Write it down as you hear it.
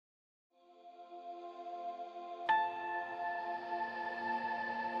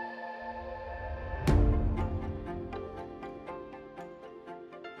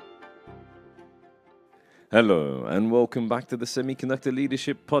Hello, and welcome back to the Semiconductor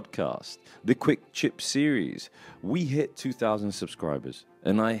Leadership Podcast, the Quick Chip series. We hit 2,000 subscribers,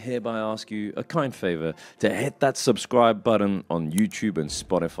 and I hereby ask you a kind favor to hit that subscribe button on YouTube and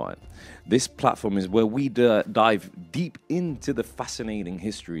Spotify. This platform is where we dive deep into the fascinating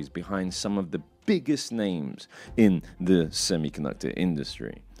histories behind some of the biggest names in the semiconductor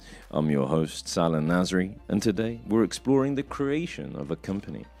industry. I'm your host, Salah Nasri, and today we're exploring the creation of a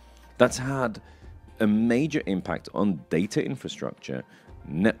company that's had a major impact on data infrastructure,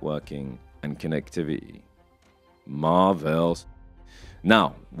 networking, and connectivity. Marvell.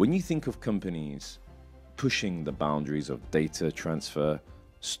 Now, when you think of companies pushing the boundaries of data transfer,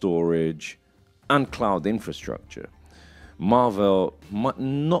 storage, and cloud infrastructure, Marvell might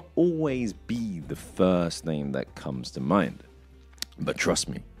not always be the first name that comes to mind. But trust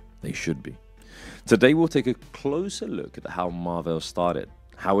me, they should be. Today, we'll take a closer look at how Marvell started,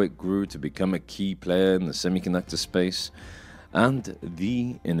 how it grew to become a key player in the semiconductor space, and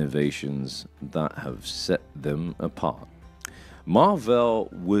the innovations that have set them apart. Marvell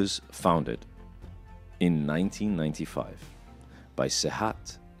was founded in 1995 by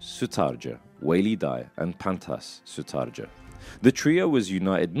Sehat Sutardja, Weili Dai, and Pantas Sutardja. The trio was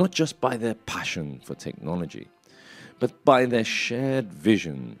united not just by their passion for technology, but by their shared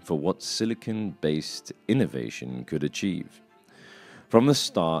vision for what silicon-based innovation could achieve. From the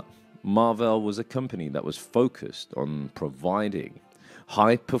start, Marvell was a company that was focused on providing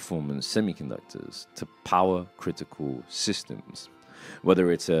high-performance semiconductors to power critical systems,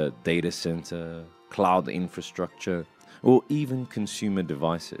 whether it's a data center, cloud infrastructure, or even consumer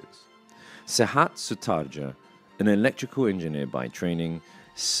devices. Sehat Sutardja, an electrical engineer by training,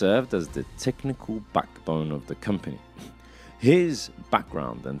 served as the technical backbone of the company. His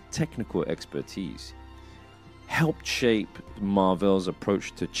background and technical expertise helped shape Marvell's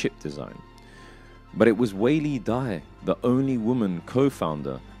approach to chip design. But it was Weili Dai, the only woman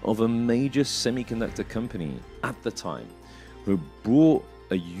co-founder of a major semiconductor company at the time, who brought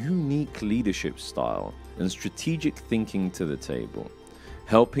a unique leadership style and strategic thinking to the table,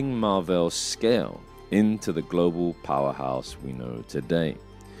 helping Marvell scale into the global powerhouse we know today.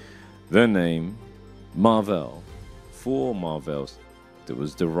 The name Marvell, for Marvell's, that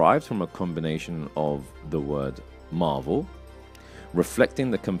was derived from a combination of the word marvel, reflecting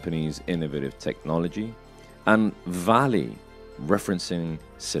the company's innovative technology, and Valley, referencing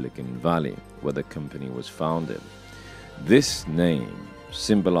Silicon Valley, where the company was founded. This name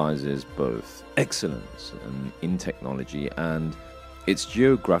symbolizes both excellence in technology and its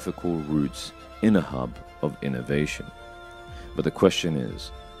geographical roots in a hub of innovation. But the question is,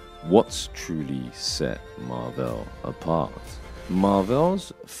 what's truly set Marvell apart?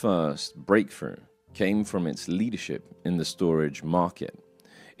 Marvell's first breakthrough came from its leadership in the storage market.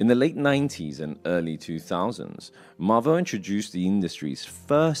 In the late 90s and early 2000s, Marvell introduced the industry's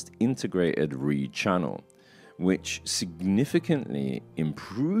first integrated read channel, which significantly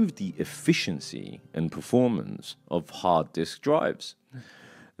improved the efficiency and performance of hard disk drives.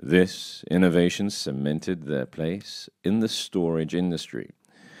 This innovation cemented their place in the storage industry,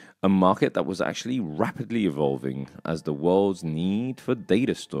 a market that was actually rapidly evolving as the world's need for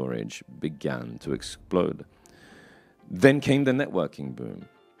data storage began to explode. Then came the networking boom.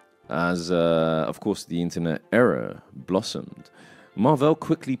 As, of course, the internet era blossomed, Marvell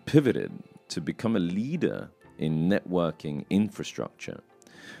quickly pivoted to become a leader in networking infrastructure.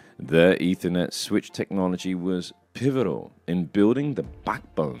 Their Ethernet switch technology was pivotal in building the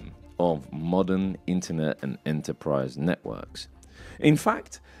backbone of modern internet and enterprise networks. In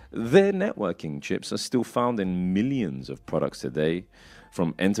fact, their networking chips are still found in millions of products today,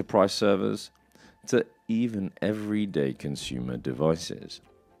 from enterprise servers to even everyday consumer devices.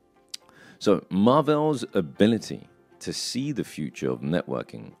 So Marvell's ability to see the future of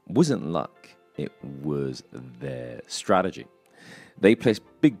networking wasn't luck, it was their strategy. They placed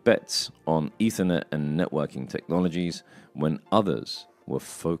big bets on Ethernet and networking technologies when others were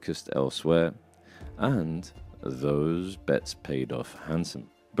focused elsewhere, and those bets paid off handsome.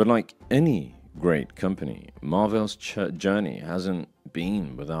 But like any great company, Marvell's journey hasn't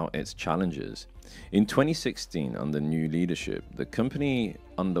been without its challenges. In 2016, under new leadership, the company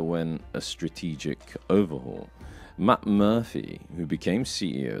underwent a strategic overhaul. Matt Murphy, who became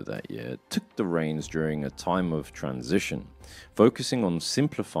CEO that year, took the reins during a time of transition, focusing on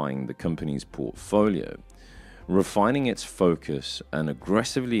simplifying the company's portfolio, refining its focus, and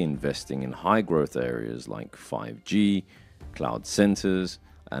aggressively investing in high-growth areas like 5G, cloud centers,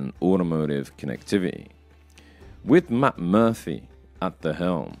 and automotive connectivity. With Matt Murphy at the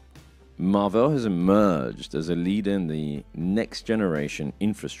helm, Marvell has emerged as a leader in the next-generation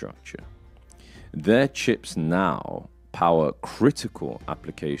infrastructure. Their chips now power critical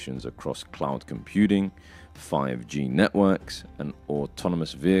applications across cloud computing, 5G networks, and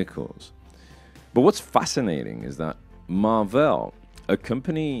autonomous vehicles. But what's fascinating is that Marvell, a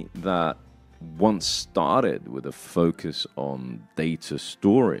company that once started with a focus on data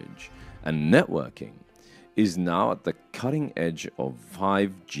storage and networking, is now at the cutting edge of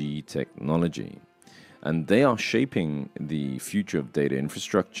 5G technology. And they are shaping the future of data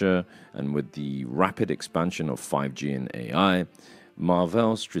infrastructure, and with the rapid expansion of 5G and AI,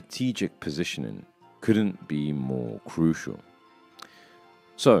 Marvell's strategic positioning couldn't be more crucial.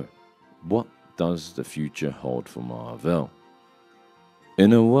 So, what does the future hold for Marvell?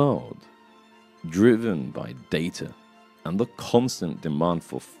 In a world driven by data and the constant demand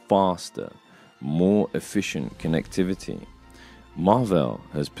for faster, more efficient connectivity, Marvell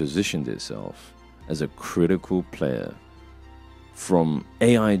has positioned itself as a critical player. From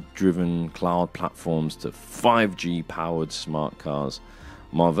AI-driven cloud platforms to 5G-powered smart cars,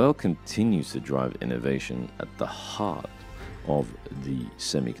 Marvell continues to drive innovation at the heart of the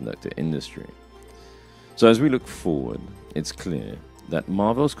semiconductor industry. So as we look forward, it's clear that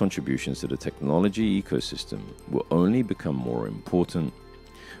Marvell's contributions to the technology ecosystem will only become more important.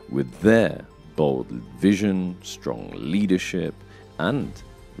 With their bold vision, strong leadership, and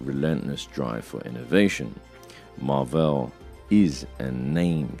relentless drive for innovation, Marvell is a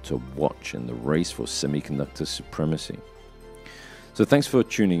name to watch in the race for semiconductor supremacy. So thanks for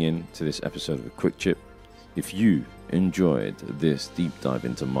tuning in to this episode of Quick Chip. If you enjoyed this deep dive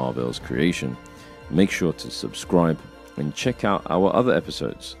into Marvell's creation, make sure to subscribe and check out our other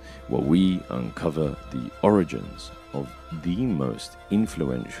episodes where we uncover the origins of the most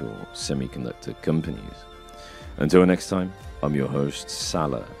influential semiconductor companies. Until next time, I'm your host,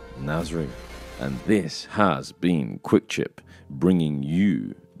 Salah Nasri, and this has been Quick Chip, bringing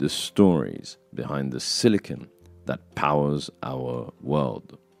you the stories behind the silicon that powers our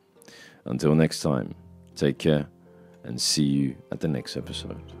world. Until next time, take care and see you at the next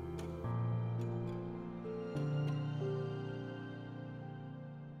episode.